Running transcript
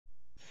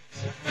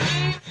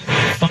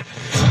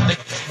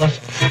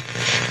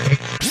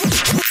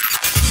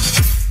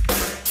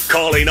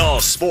Calling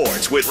All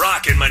Sports with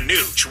Rock and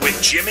Manooch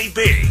with Jimmy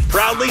B.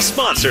 Proudly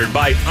sponsored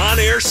by On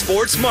Air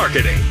Sports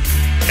Marketing.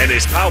 And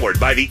is powered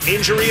by the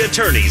injury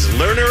attorneys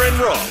Lerner and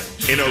Rowe.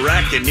 In a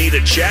wreck and need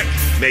a check?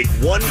 Make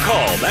one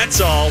call,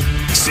 that's all.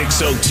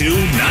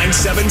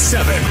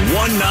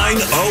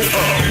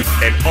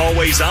 602-977-1900. And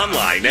always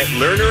online at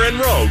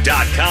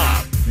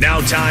lernerandrowe.com.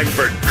 Now time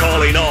for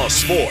Calling All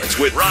Sports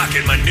with Rock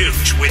and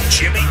Manooch with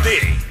Jimmy B.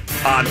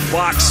 On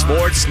Fox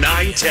Sports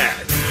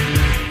 910.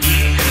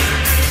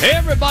 Hey,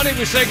 everybody,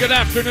 we say good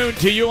afternoon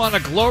to you on a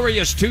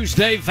glorious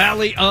Tuesday,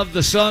 Valley of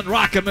the Sun.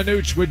 Rock and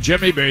Manooch with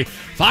Jimmy B.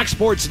 Fox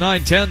Sports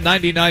 910,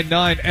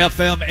 99.9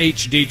 FM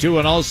HD2,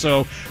 and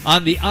also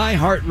on the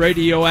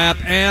iHeartRadio app.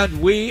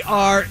 And we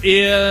are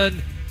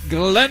in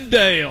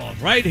Glendale,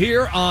 right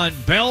here on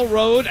Bell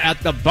Road at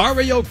the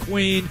Barrio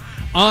Queen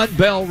on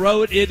Bell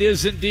Road. It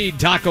is indeed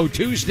Taco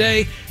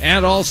Tuesday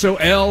and also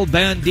El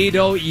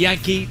Bandito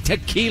Yankee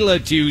Tequila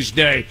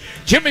Tuesday.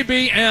 Jimmy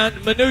B and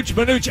Manooch.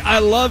 Manooch, I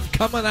love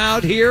coming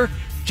out here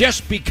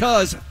just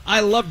because I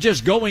love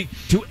just going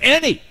to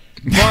any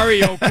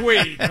Barrio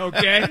Queen,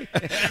 okay?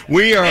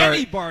 We are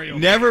any Barrio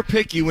never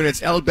picky when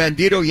it's El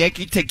Bandito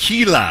Yankee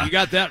Tequila. You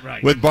got that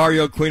right. With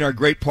Barrio Queen, our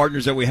great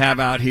partners that we have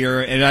out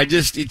here. And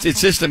it's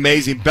just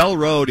amazing. Bell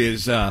Road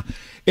is...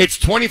 It's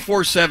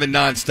 24/7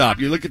 nonstop.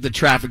 You look at the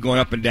traffic going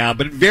up and down,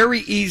 but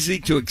very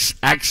easy to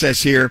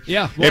access here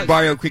at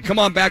Barrio Queen. Come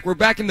on back. We're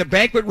back in the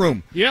banquet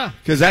room. Yeah.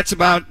 Because that's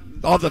about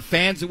all the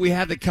fans that we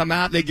had that come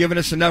out. They've given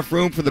us enough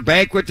room for the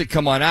banquet to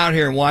come on out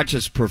here and watch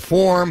us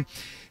perform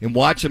and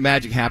watch the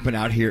magic happen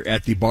out here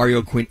at the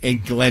Barrio Queen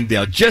in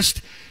Glendale.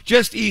 Just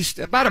east,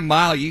 about a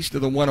mile east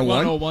of the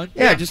 101. 101.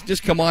 Yeah,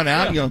 just come on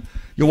out and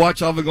you'll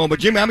watch all of it going. But,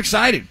 Jimmy, I'm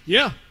excited.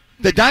 Yeah.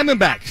 The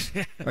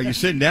Diamondbacks. Are you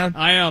sitting down?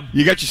 I am.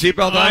 You got your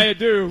seatbelt on? I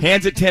do.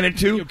 Hands at 10 and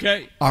 2.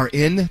 Okay. Are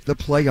in the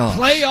playoffs.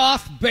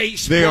 Playoff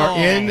baseball. They are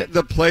in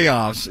the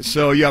playoffs.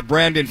 So you have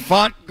Brandon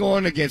Font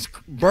going against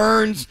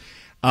Burns.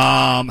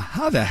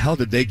 How the hell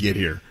did they get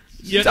here?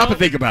 Stop and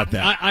think about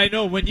that. I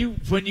know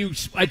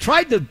I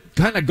tried to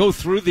kind of go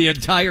through the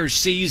entire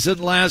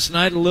season last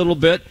night a little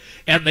bit,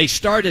 and they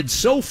started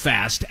so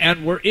fast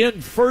and were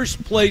in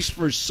first place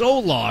for so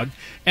long,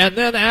 and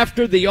then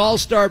after the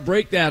All-Star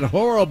break, that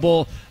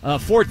horrible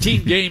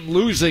 14-game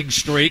losing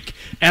streak,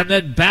 and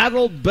then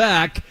battled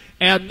back,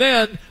 and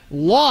then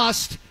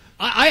lost.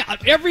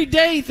 Every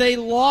day they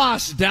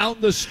lost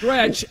down the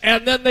stretch,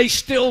 and then they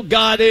still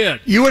got in.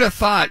 You would have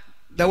thought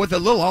that with a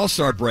little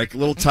All-Star break, a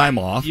little time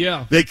off,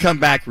 they'd come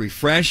back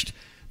refreshed.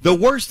 The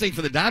worst thing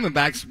for the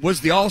Diamondbacks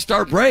was the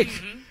All-Star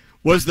break,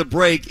 was the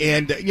break.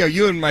 And,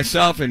 you and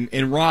myself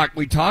and Rock,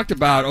 we talked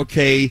about,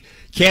 okay,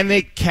 can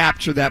they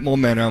capture that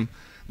momentum,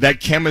 that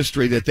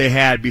chemistry that they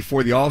had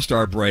before the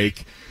All-Star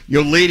break?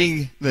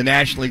 Leading the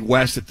National League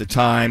West at the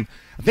time.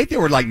 I think they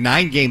were like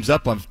 9 games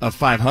up of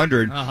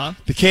 500.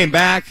 They came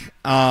back,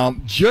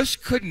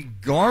 just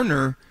couldn't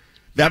garner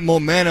that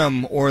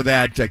momentum or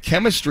that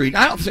chemistry.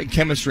 I don't think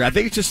chemistry. I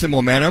think it's just the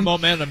momentum.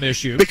 Momentum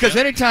issue. Because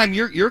anytime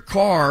your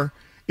car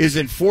is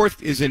in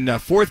fourth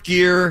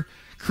gear,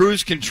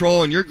 cruise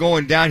control, and you're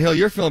going downhill,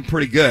 you're feeling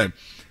pretty good.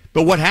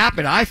 But what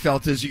happened, I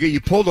felt, is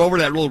you pulled over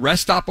that little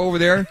rest stop over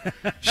there,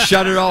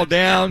 shut it all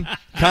down,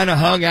 kind of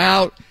hung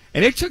out,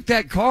 and it took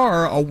that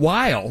car a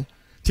while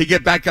to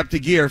get back up to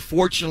gear.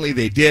 Fortunately,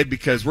 they did,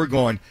 because we're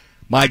going,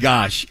 my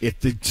gosh,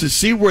 to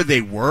see where they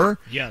were,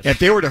 if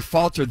they were to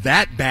falter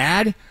that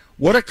bad,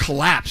 what a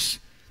collapse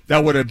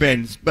that would have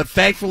been. But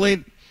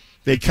thankfully,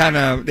 they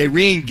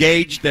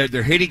re-engaged.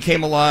 Their hitting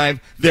came alive.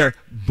 Their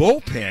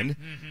bullpen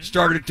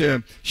started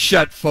to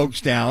shut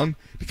folks down.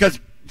 Because,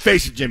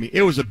 face it, Jimmy,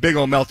 it was a big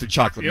old melted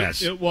chocolate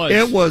mess. It was.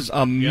 It was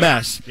a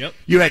mess. Yep.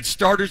 You had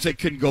starters that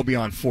couldn't go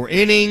beyond 4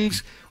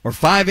 innings or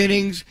 5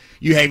 innings.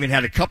 You even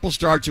had a couple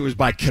starts. It was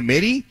by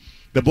committee.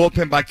 The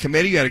bullpen by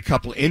committee. You had a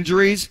couple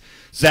injuries.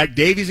 Zach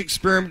Davies'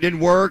 experiment didn't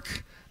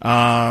work.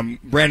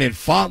 Brandon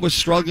Font was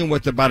struggling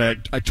with about a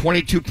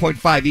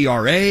 22.5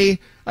 ERA.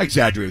 I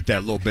exaggerate with that a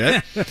little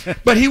bit.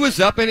 But he was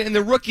up, and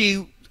the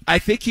rookie, I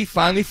think he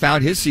finally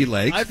found his sea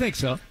legs. I think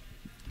so.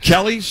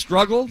 Kelly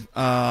struggled.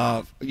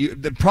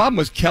 The problem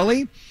was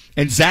Kelly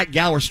and Zach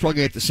Gallen were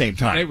struggling at the same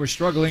time. They were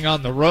struggling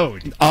on the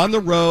road. On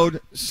the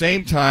road,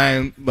 same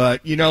time.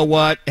 But you know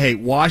what? Hey,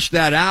 wash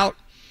that out.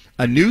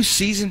 A new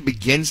season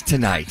begins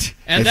tonight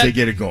as they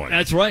get it going.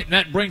 That's right. And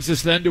that brings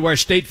us then to our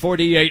State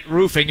 48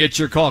 Roofing. It's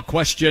your call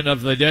question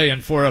of the day.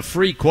 And for a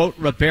free quote,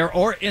 repair,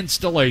 or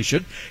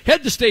installation,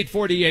 head to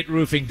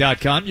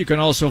state48roofing.com. You can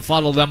also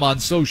follow them on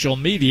social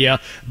media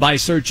by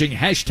searching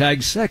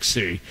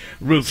 #sexy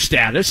roof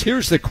status.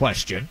 Here's the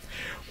question.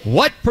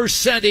 What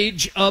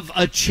percentage of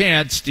a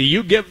chance do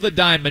you give the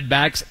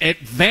Diamondbacks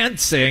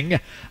advancing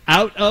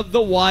out of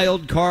the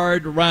wild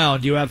card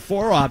round? You have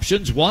 4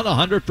 options: 1,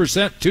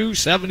 100%; 2,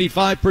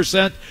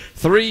 75%;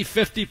 3,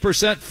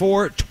 50%;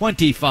 4,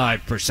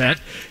 25%.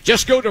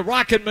 Just go to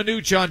Rock and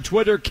Manooch on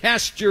Twitter,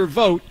 cast your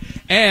vote,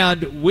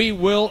 and we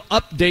will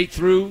update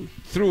through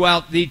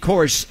throughout the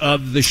course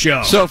of the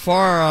show? So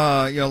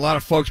far, a lot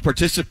of folks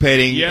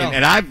participating,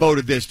 and I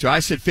voted this too. I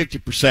said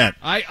 50%.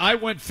 I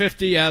went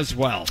 50 as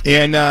well.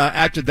 And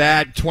after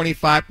that,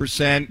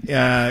 25%,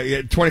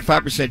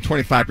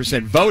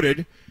 25%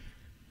 voted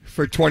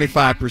for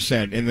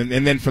 25%.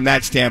 And then from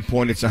that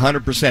standpoint, it's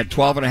 100%,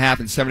 12.5%,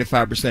 and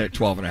 75% at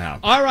 12.5%.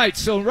 All right,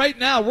 so right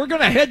now we're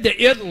going to head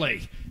to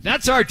Italy.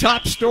 That's our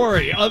top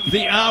story of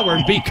the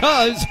hour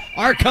because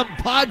our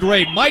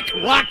compadre, Mike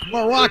Rock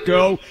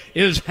Muraco,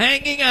 is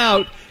hanging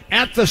out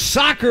at the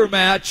soccer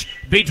match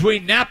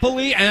between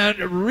Napoli and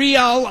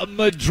Real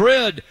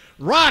Madrid.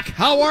 Rock,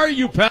 how are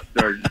you, pal?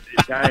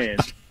 Italian.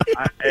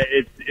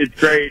 It's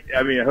great.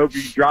 I mean, I hope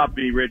you drop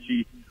me,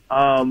 Richie.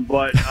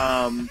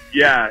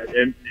 Yeah,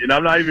 and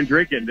I'm not even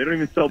drinking. They don't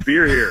even sell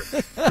beer here.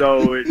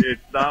 So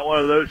it's not one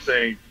of those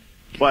things.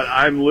 But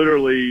I'm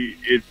literally,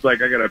 it's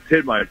like I got a pit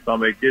in my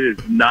stomach. It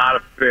is not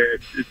a fair,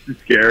 it's a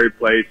scary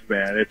place,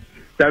 man. It's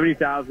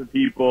 70,000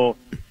 people,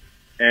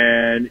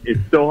 and it's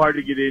so hard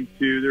to get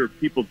into. There are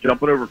people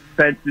jumping over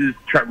fences,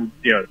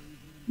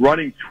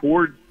 running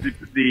towards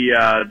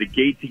the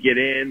gate to get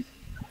in.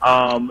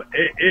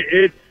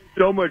 It's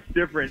so much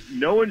different.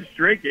 No one's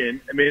drinking.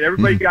 I mean,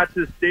 everybody got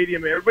to the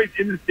stadium. Everybody's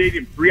in the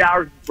stadium 3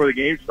 hours before the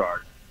game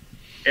starts,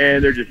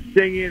 and they're just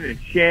singing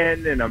and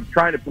chanting. And I'm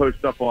trying to post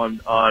stuff on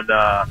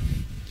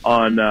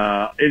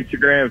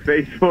Instagram and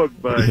Facebook,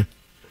 but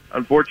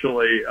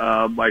unfortunately,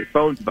 my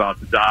phone's about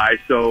to die.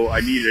 So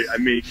I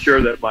make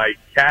sure that my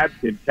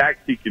taxi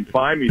can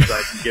find me so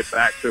I can get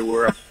back to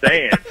where I'm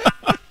staying.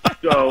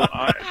 So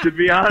to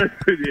be honest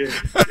with you,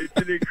 it's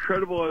an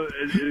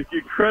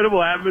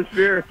incredible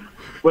atmosphere.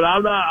 But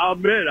I'll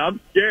admit, I'm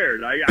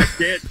scared. I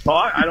can't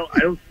talk. I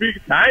don't speak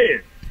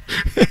Italian.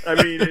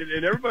 I mean,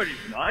 and everybody's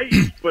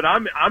nice, but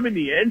I'm in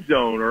the end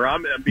zone or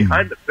I'm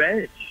behind the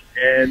bench,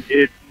 and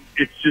it's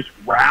just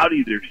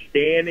rowdy. They're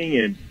standing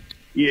and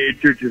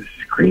they're just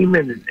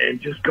screaming and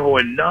just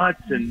going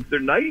nuts, and they're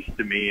nice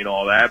to me and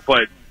all that,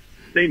 but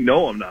they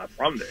know I'm not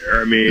from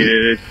there. I mean,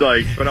 it's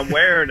like, but I'm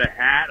wearing a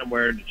hat, I'm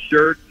wearing the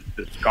shirt,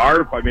 the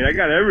scarf. I mean, I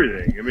got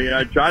everything. I mean,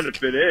 I try to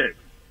fit in.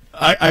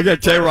 I got to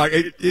tell you, Rock,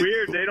 it's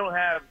weird. They don't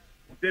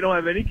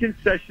have any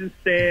concession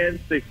stands.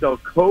 They sell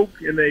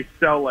Coke and they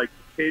sell like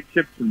potato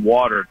chips and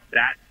water.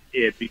 That's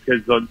it,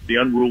 because of the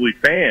unruly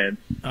fans.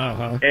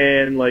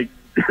 And like,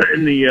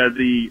 and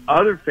the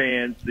other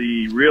fans,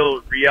 the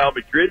Real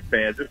Madrid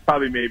fans, there's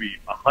probably maybe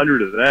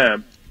 100 of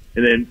them,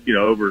 and then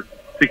over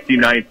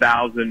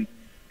 69,000,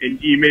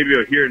 and you maybe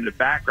will hear in the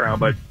background,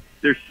 but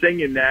they're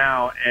singing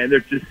now, and they're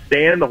just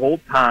standing the whole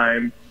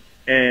time.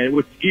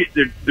 And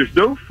there's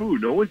no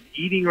food, no one's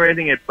eating or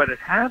anything. But at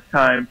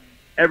halftime,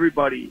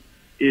 everybody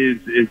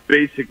is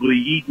basically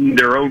eating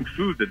their own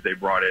food that they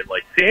brought in,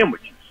 like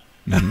sandwiches.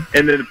 And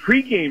then the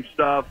pregame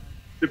stuff.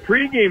 The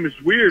pregame is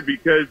weird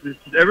because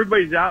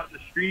everybody's out in the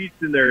streets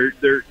and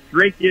they're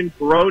drinking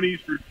Peronis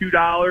for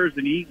 $2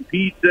 and eating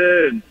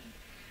pizza, and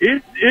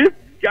it's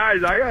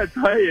guys, I gotta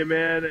tell you,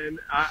 man, and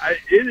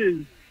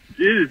it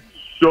is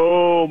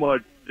so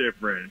much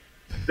different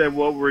than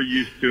what we're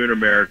used to in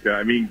America.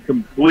 I mean,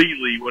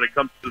 completely when it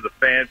comes to the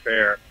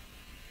fanfare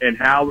and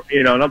how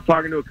and I'm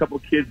talking to a couple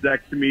kids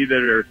next to me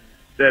that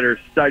are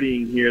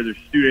studying here. They're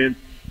students,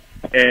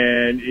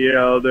 and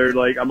they're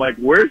like, I'm like,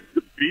 where's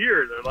the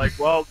beer? They're like,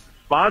 well,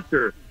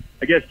 sponsor.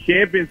 I guess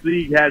Champions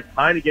League has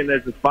Heineken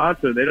as a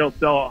sponsor. They don't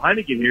sell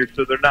Heineken here,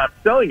 so they're not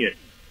selling it.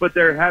 But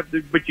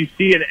but you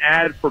see an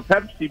ad for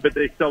Pepsi, but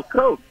they sell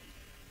Coke.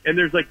 And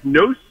there's like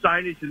no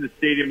signage in the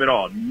stadium at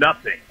all.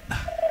 Nothing.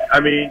 I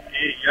mean,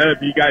 I don't know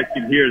if you guys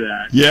can hear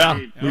that. Yeah, I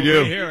mean, we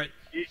do. Hear it.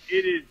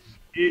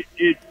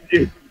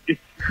 It's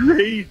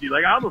crazy.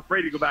 Like, I'm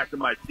afraid to go back to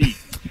my seat.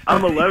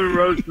 I'm 11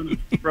 rows from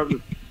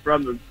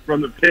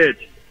the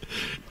pitch,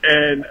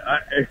 and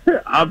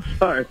I'm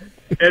sorry.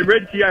 And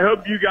Richie, I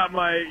hope you got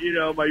my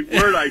my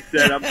word I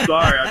said. I'm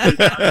sorry.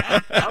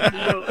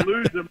 I'm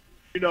losing.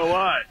 You know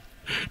what?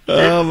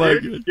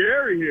 It's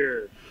scary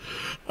here.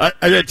 I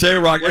got to tell you,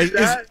 Rock,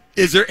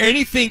 is there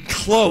anything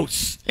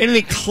close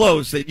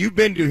that you've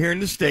been to here in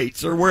the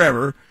States or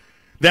wherever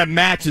that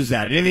matches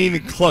that? Anything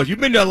even close? You've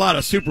been to a lot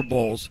of Super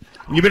Bowls.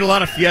 And you've been to a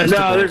lot of Fiesta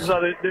Bowls.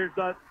 No,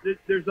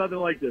 there's nothing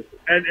like this.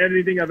 And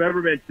anything I've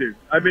ever been to.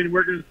 I've been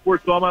working in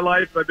sports all my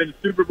life. I've been to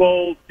Super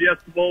Bowls,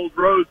 Fiesta Bowls,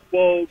 Rose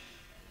Bowls,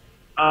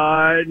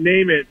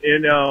 name it.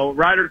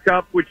 Ryder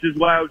Cup, which is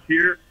why I was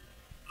here.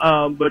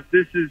 But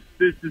this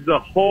is a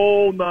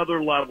whole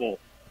nother level.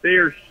 They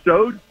are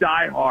so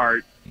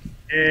diehard.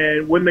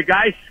 And when the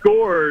guy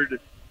scored,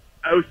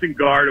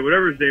 Osengard or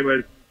whatever his name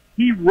was,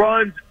 he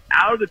runs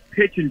out of the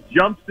pitch and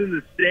jumps in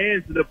the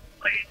stands, and the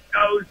place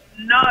goes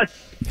nuts.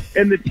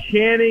 And the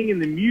chanting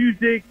and the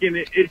music, and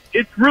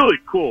it's really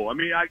cool. I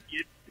mean, I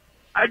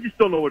just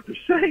don't know what they're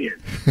saying.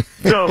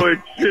 So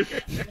it's just,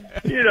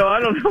 I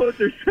don't know what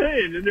they're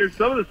saying. And there's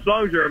some of the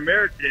songs are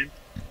American,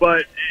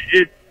 but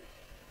it's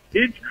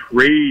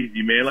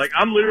crazy, man. Like,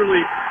 I'm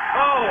literally,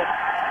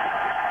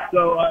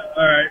 So, all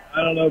right,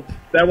 I don't know if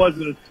that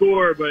wasn't a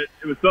score, but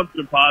it was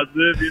something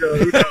positive, who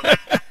knows.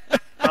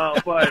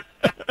 But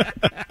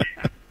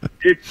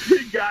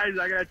guys,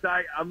 I got to tell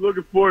you, I'm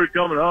looking forward to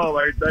coming home.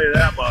 I can tell you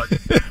that much.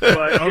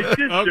 But it's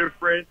just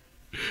different.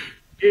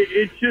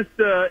 It's just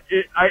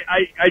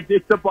I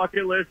did the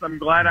bucket list. I'm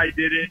glad I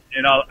did it,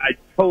 and I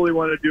totally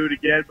want to do it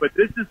again. But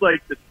this is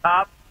like the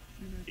top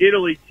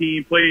Italy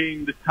team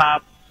playing the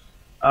top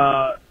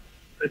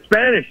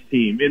Spanish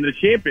team in the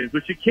Champions,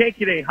 which you can't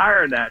get any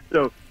higher than that.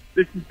 So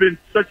this has been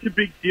such a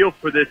big deal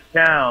for this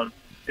town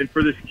and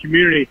for this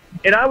community.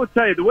 And I would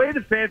tell you, the way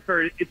the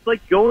fanfare, it's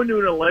like going to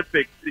an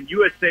Olympics and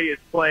USA is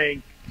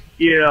playing,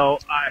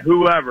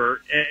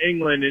 whoever,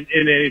 England and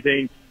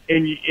anything.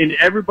 And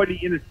everybody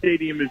in the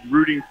stadium is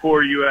rooting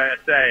for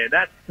USA. And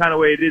that's the kind of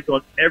way it is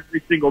on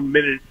every single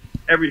minute,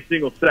 every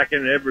single second,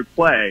 and every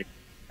play.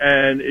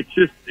 And it's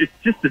just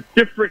a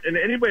different, and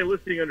anybody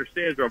listening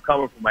understands where I'm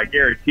coming from. I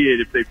guarantee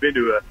it if they've been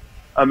to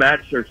a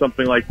match or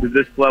something like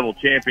this level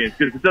Champions,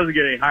 because it doesn't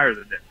get any higher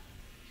than this,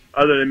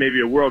 other than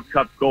maybe a World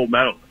Cup gold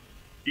medalist,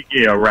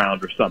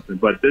 round or something.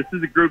 But this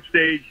is a group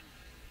stage,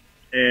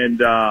 and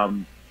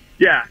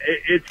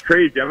it's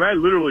crazy. I mean, I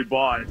literally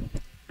bought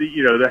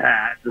the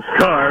hat, the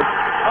scarf.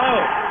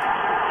 Oh,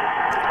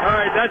 all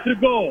right, that's a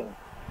goal.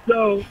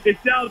 So it's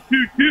now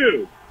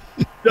 2-2.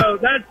 So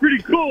that's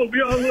pretty cool to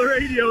be on the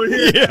radio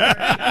here.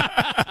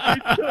 Yeah.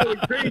 It's so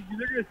crazy.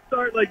 They're going to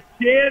start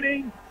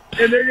chanting,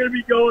 and they're going to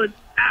be going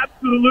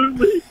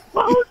absolutely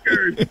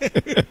bonkers.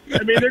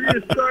 I mean, they're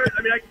going to start.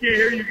 I mean, I can't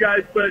hear you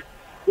guys, but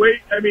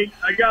wait. I mean,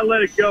 I got to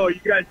let it go.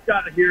 You guys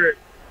got to hear it.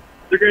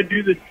 They're going to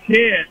do this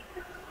chant.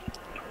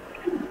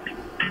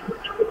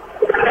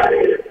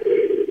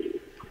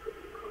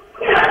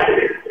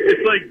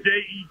 It's like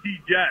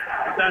J-E-T Jet,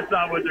 but that's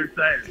not what they're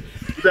saying.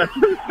 That's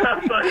what it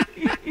sounds like.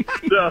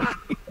 So,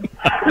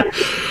 I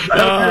hope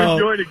you're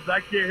enjoying it because I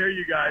can't hear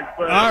you guys.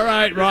 But, all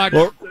right, Rock.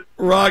 Well,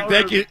 Rock,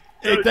 thank you.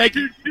 Hey, thank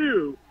you.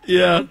 2-2.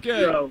 Yeah.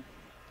 Okay. So,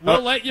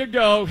 we'll let you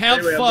go.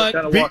 Have fun. I'm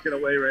kind of walking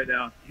away right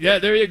now. Yeah,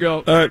 there you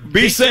go. All right,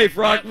 be safe,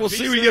 Rock. We'll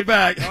see when you get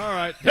back. All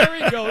right, there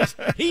he goes.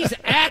 He's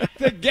at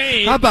the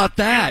game. How about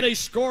that? And they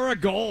score a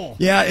goal.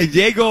 Yeah, and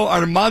Diego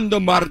Armando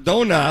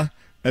Maradona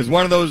is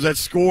one of those that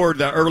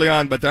scored early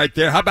on, but right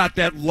there. How about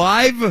that?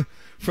 Live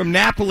from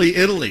Napoli,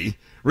 Italy.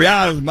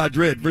 Real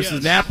Madrid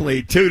versus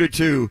Napoli,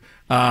 2-2.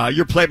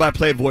 Your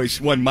play-by-play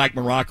voice, Mike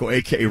Muraco,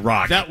 a.k.a.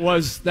 Rock. That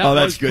was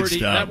good pretty,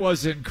 stuff. That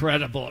was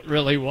incredible. It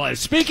really was.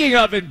 Speaking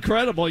of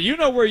incredible, you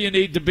know where you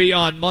need to be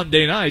on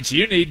Monday nights.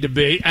 You need to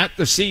be at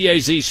the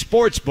CAZ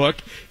Sportsbook.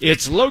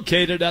 It's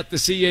located at the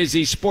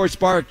CAZ Sports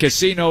Bar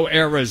Casino,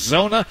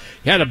 Arizona.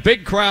 Had a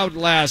big crowd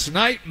last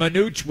night.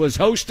 Manuch was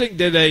hosting,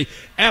 did a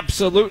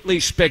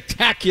absolutely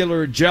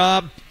spectacular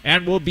job,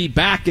 and we'll be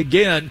back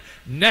again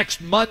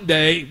next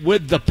Monday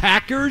with the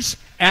Packers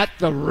at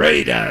the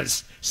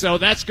Raiders. So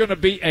that's going to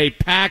be a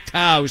packed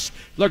house.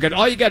 Look,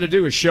 all you got to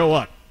do is show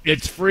up.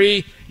 It's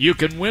free. You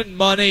can win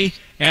money,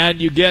 and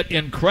you get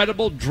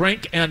incredible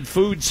drink and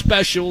food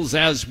specials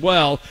as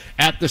well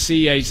at the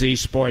CAZ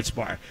Sports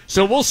Bar.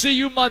 So we'll see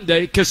you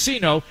Monday,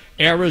 Casino,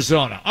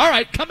 Arizona. All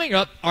right, coming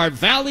up, our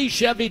Valley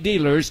Chevy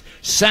dealers,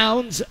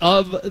 Sounds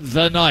of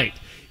the Night.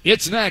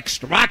 It's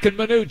next. Rockin'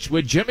 Manuch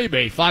with Jimmy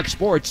B, Fox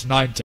Sports 910.